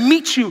going to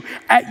meet you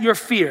at your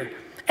fear.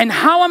 And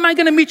how am I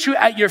going to meet you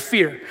at your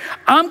fear?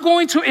 I'm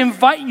going to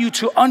invite you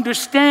to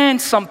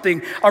understand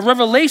something, a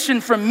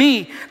revelation from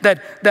me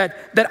that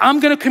I'm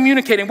going to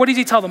communicate. And what does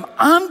he tell them?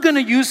 I'm going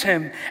to use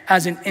him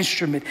as an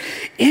instrument.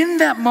 In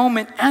that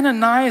moment,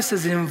 Ananias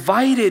is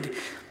invited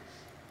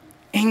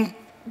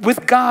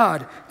with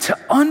God to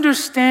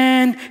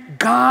understand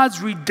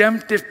God's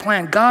redemptive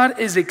plan. God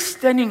is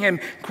extending him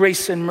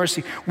grace and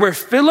mercy. Where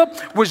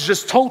Philip was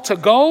just told to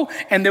go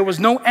and there was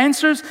no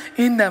answers,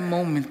 in that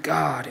moment,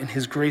 God in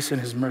his grace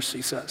and his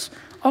mercy says,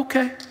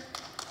 okay,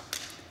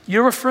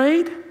 you're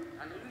afraid?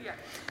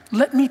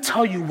 Let me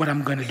tell you what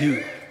I'm going to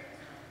do.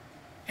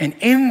 And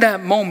in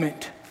that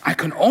moment, I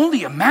can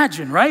only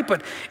imagine, right?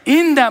 But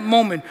in that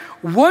moment,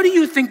 what do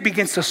you think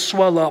begins to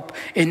swell up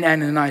in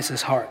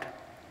Ananias' heart?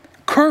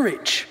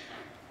 Courage,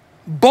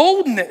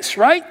 boldness,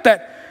 right?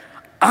 That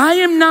I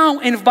am now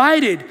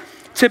invited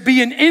to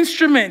be an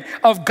instrument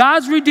of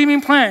God's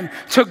redeeming plan,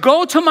 to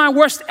go to my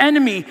worst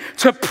enemy,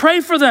 to pray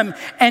for them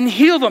and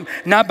heal them,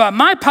 not by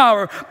my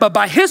power, but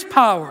by his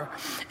power.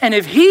 And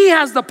if he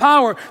has the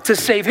power to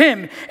save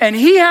him and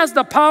he has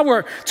the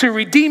power to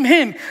redeem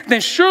him,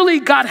 then surely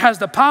God has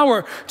the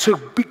power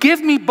to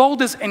give me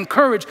boldness and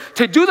courage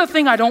to do the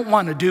thing I don't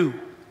want to do.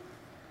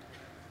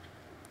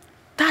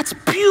 That's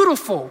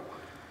beautiful.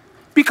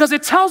 Because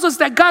it tells us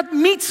that God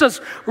meets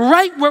us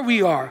right where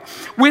we are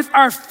with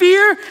our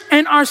fear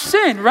and our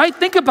sin, right?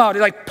 Think about it.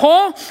 Like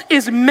Paul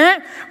is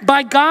met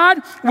by God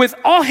with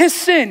all his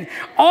sin,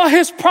 all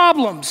his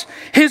problems,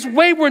 his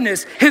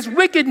waywardness, his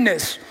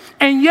wickedness.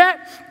 And yet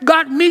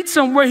God meets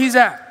him where he's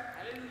at.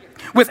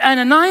 With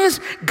Ananias,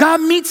 God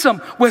meets him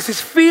with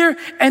his fear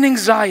and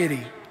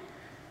anxiety.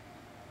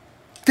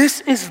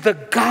 This is the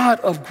God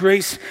of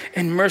grace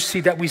and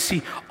mercy that we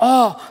see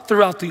all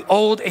throughout the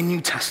Old and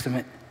New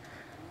Testament.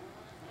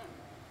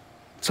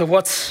 So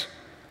what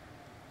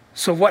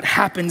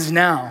happens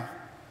now?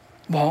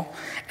 Well,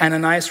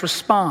 Ananias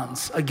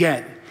responds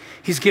again.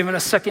 He's given a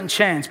second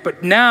chance,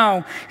 but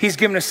now he's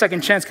given a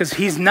second chance because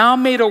he's now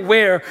made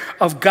aware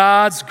of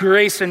God's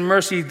grace and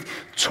mercy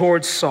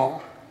towards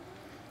Saul.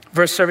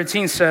 Verse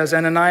 17 says,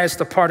 Ananias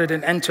departed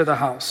and entered the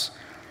house.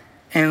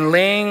 And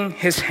laying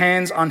his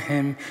hands on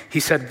him, he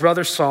said,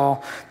 Brother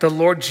Saul, the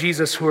Lord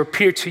Jesus, who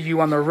appeared to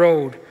you on the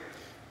road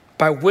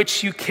by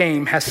which you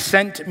came, has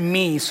sent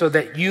me so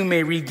that you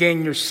may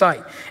regain your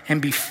sight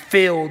and be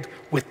filled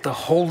with the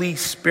Holy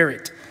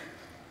Spirit.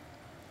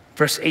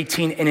 Verse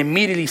 18, and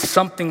immediately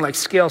something like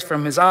scales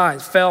from his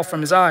eyes fell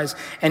from his eyes,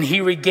 and he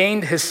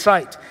regained his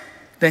sight.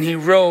 Then he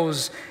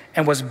rose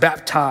and was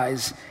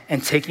baptized,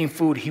 and taking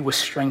food, he was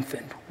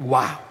strengthened.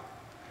 Wow.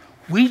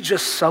 We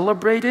just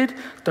celebrated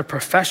the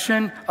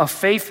profession of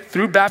faith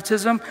through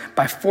baptism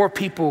by 4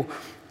 people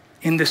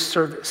in this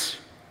service.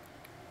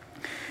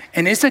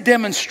 And it's a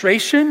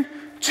demonstration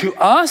to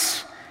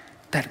us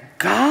that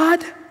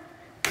God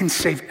can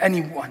save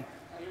anyone.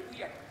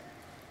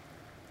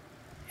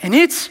 And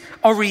it's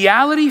a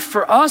reality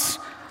for us,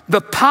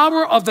 the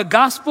power of the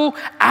gospel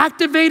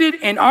activated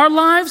in our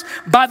lives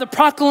by the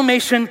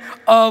proclamation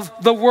of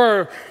the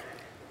word.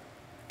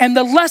 And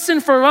the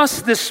lesson for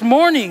us this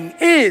morning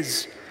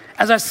is,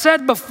 as I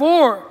said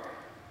before,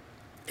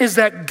 is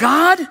that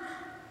God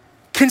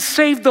can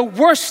save the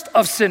worst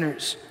of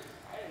sinners.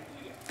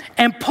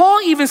 And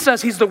Paul even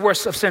says he's the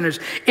worst of sinners.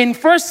 In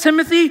 1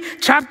 Timothy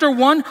chapter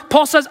 1,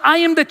 Paul says, I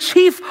am the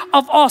chief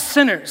of all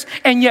sinners,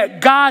 and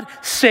yet God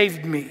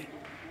saved me.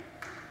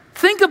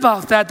 Think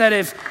about that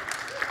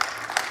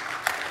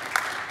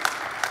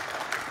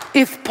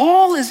if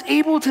Paul is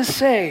able to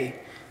say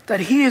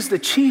that he is the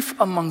chief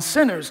among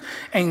sinners,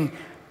 and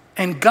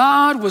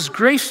God was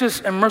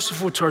gracious and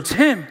merciful towards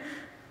him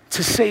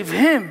to save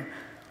him,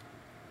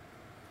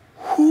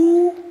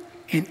 who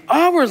in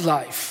our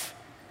life,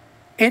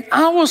 in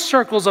our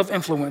circles of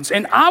influence,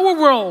 in our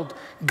world,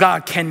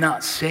 God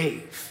cannot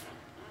save?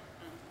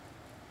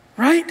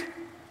 Right?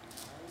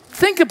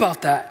 Think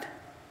about that.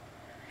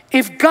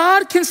 If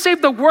God can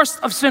save the worst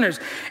of sinners,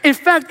 in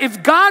fact,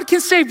 if God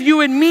can save you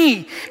and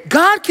me,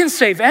 God can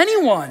save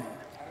anyone.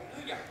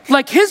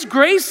 Like his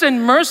grace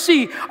and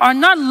mercy are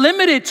not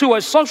limited to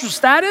a social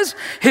status.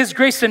 His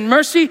grace and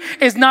mercy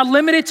is not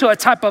limited to a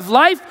type of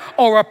life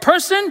or a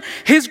person.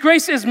 His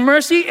grace and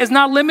mercy is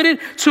not limited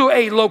to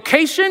a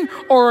location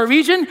or a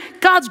region.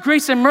 God's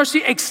grace and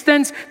mercy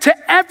extends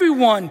to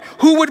everyone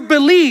who would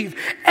believe,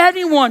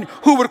 anyone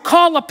who would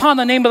call upon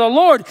the name of the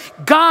Lord.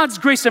 God's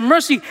grace and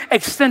mercy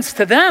extends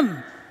to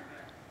them.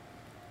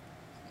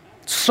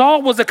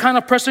 Saul was the kind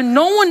of person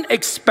no one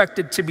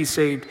expected to be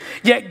saved,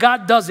 yet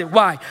God does it.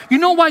 Why? You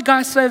know why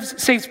God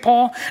saves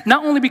Paul?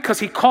 Not only because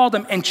he called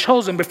him and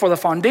chose him before the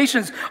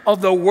foundations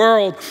of the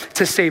world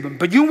to save him,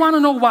 but you want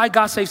to know why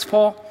God saves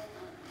Paul?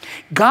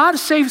 God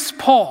saves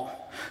Paul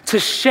to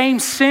shame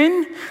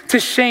sin, to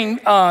shame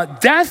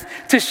death,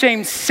 to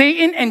shame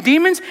Satan and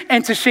demons,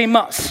 and to shame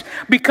us.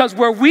 Because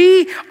where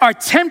we are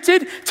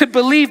tempted to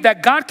believe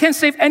that God can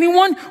save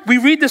anyone, we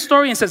read the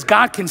story and says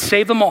God can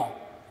save them all.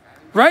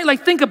 Right?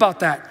 Like, think about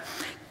that.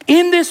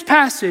 In this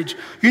passage,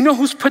 you know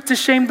who's put to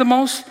shame the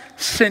most?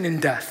 Sin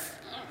and death.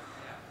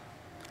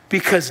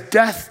 Because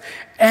death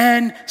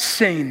and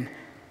sin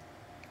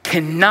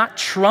cannot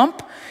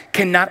trump,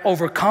 cannot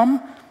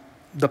overcome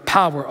the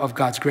power of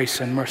God's grace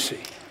and mercy.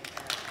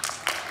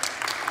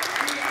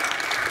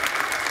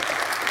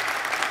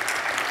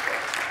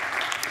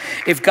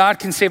 If God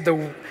can save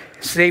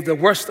the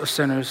worst of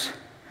sinners,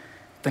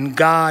 then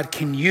God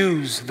can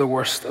use the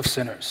worst of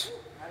sinners.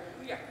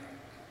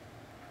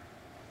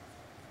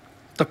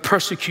 The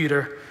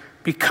persecutor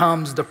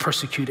becomes the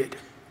persecuted.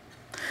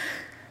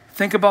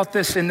 Think about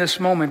this in this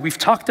moment. We've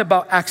talked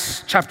about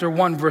Acts chapter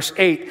 1, verse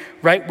 8,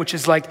 right? Which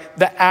is like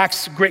the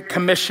Acts Great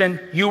Commission.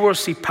 You will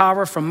receive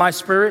power from my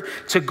Spirit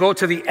to go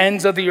to the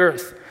ends of the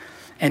earth.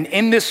 And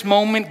in this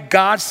moment,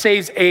 God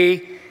saves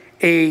a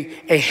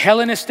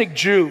Hellenistic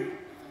Jew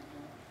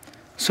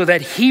so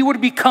that he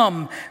would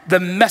become the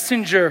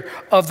messenger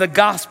of the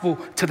gospel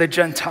to the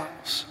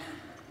Gentiles.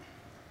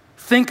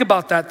 Think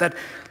about that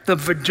the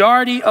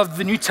majority of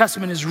the New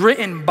Testament is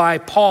written by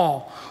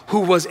Paul, who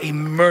was a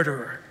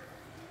murderer.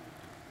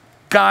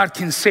 God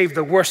can save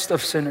the worst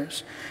of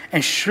sinners,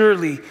 and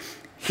surely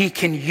he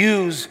can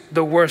use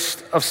the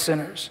worst of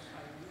sinners.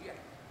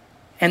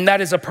 And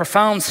that is a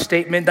profound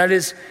statement. That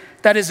is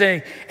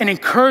an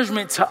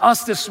encouragement to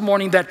us this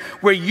morning, that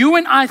where you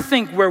and I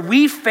think where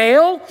we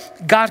fail,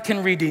 God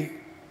can redeem.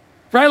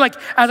 Right? Like,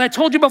 as I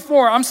told you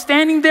before, I'm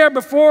standing there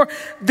before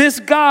this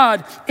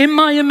God in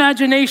my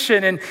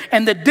imagination,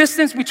 and the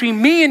distance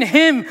between me and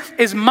him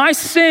is my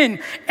sin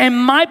and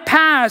my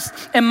past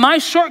and my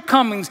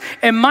shortcomings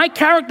and my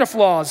character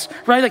flaws,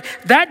 right? Like,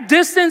 that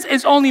distance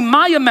is only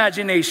my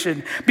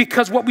imagination,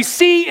 because what we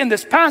see in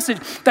this passage,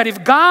 that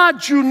if God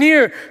drew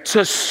near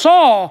to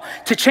Saul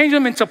to change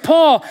him into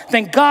Paul,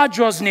 then God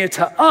draws near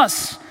to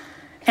us.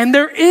 And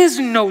there is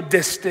no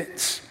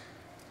distance.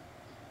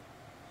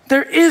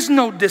 There is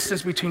no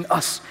distance between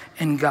us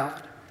and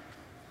God.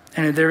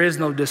 And if there is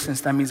no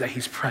distance, that means that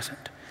he's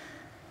present,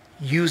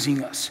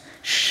 using us,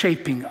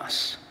 shaping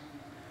us.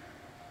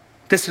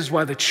 This is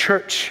why the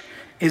church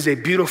is a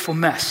beautiful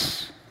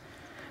mess.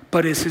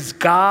 But it is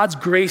God's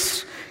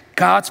grace,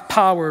 God's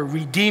power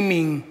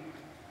redeeming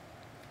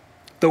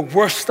the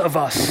worst of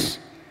us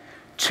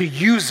to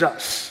use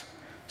us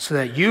so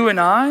that you and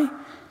I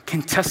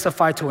can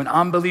testify to an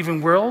unbelieving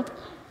world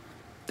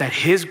that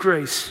his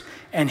grace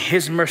and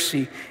his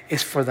mercy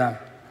is for them.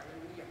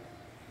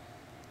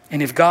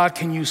 And if God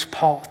can use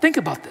Paul, think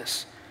about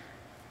this.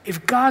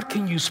 If God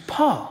can use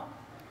Paul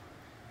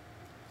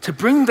to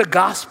bring the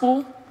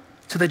gospel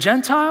to the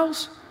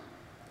Gentiles,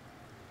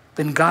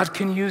 then God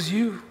can use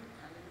you.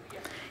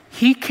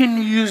 He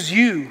can use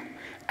you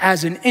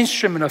as an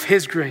instrument of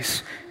his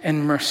grace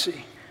and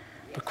mercy.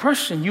 The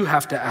question you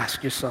have to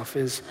ask yourself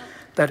is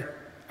that,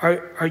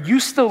 are you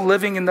still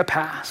living in the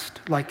past?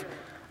 Like,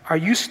 are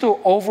you still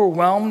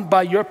overwhelmed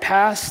by your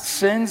past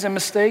sins and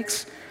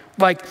mistakes?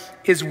 Like,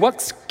 is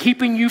what's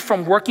keeping you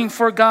from working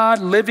for God,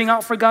 living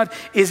out for God,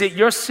 is it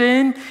your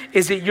sin?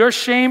 Is it your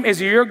shame? Is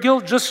it your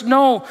guilt? Just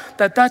know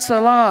that that's a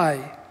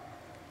lie.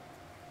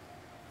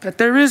 That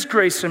there is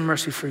grace and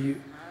mercy for you.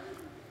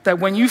 That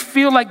when you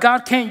feel like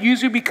God can't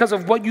use you because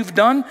of what you've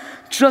done,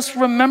 just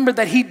remember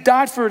that he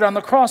died for it on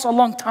the cross a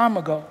long time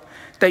ago.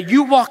 That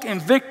you walk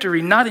in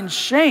victory, not in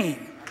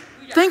shame.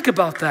 Think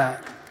about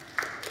that.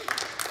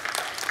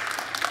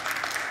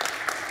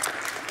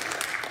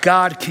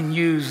 God can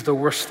use the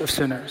worst of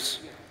sinners.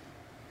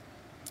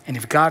 And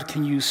if God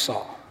can use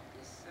Saul,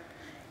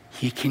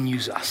 he can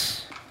use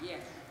us.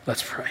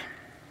 Let's pray.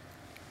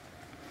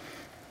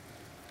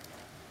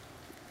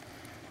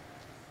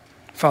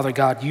 Father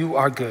God, you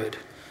are good.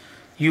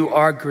 You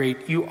are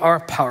great. You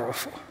are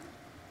powerful.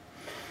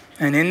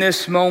 And in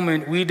this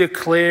moment, we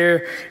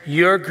declare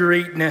your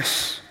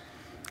greatness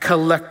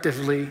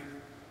collectively.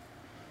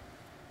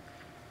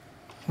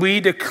 We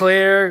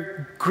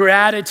declare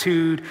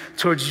gratitude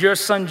towards your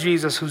son,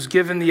 Jesus, who's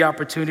given the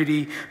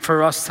opportunity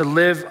for us to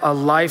live a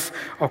life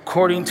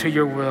according to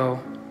your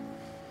will.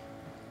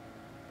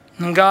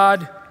 And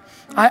God,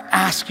 I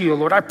ask you,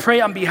 Lord, I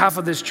pray on behalf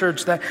of this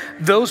church that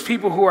those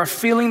people who are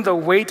feeling the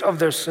weight of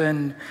their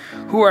sin,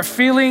 who are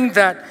feeling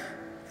that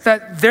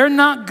they're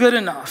not good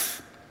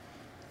enough,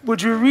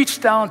 would you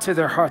reach down to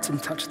their hearts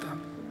and touch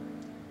them?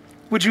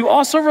 Would you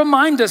also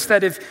remind us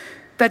that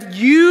that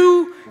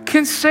you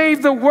can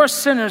save the worst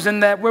sinners,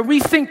 and that where we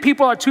think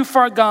people are too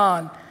far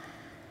gone,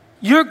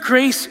 your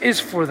grace is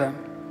for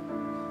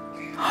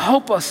them.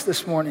 Help us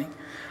this morning.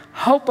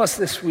 Help us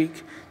this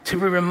week to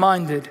be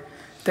reminded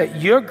that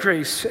your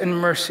grace and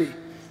mercy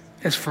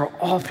is for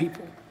all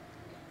people.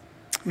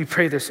 We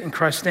pray this in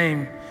Christ's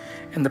name,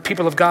 and the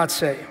people of God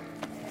say.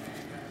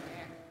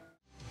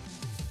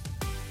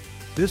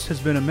 This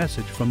has been a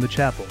message from the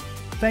chapel.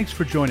 Thanks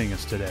for joining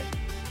us today.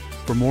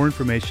 For more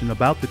information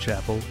about the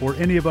chapel or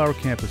any of our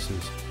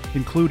campuses,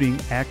 including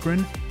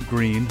Akron,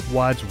 Greene,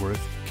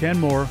 Wadsworth,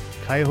 Kenmore,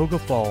 Cuyahoga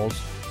Falls,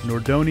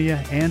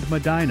 Nordonia, and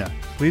Medina,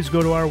 please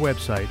go to our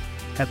website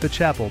at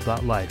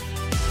thechapel.life.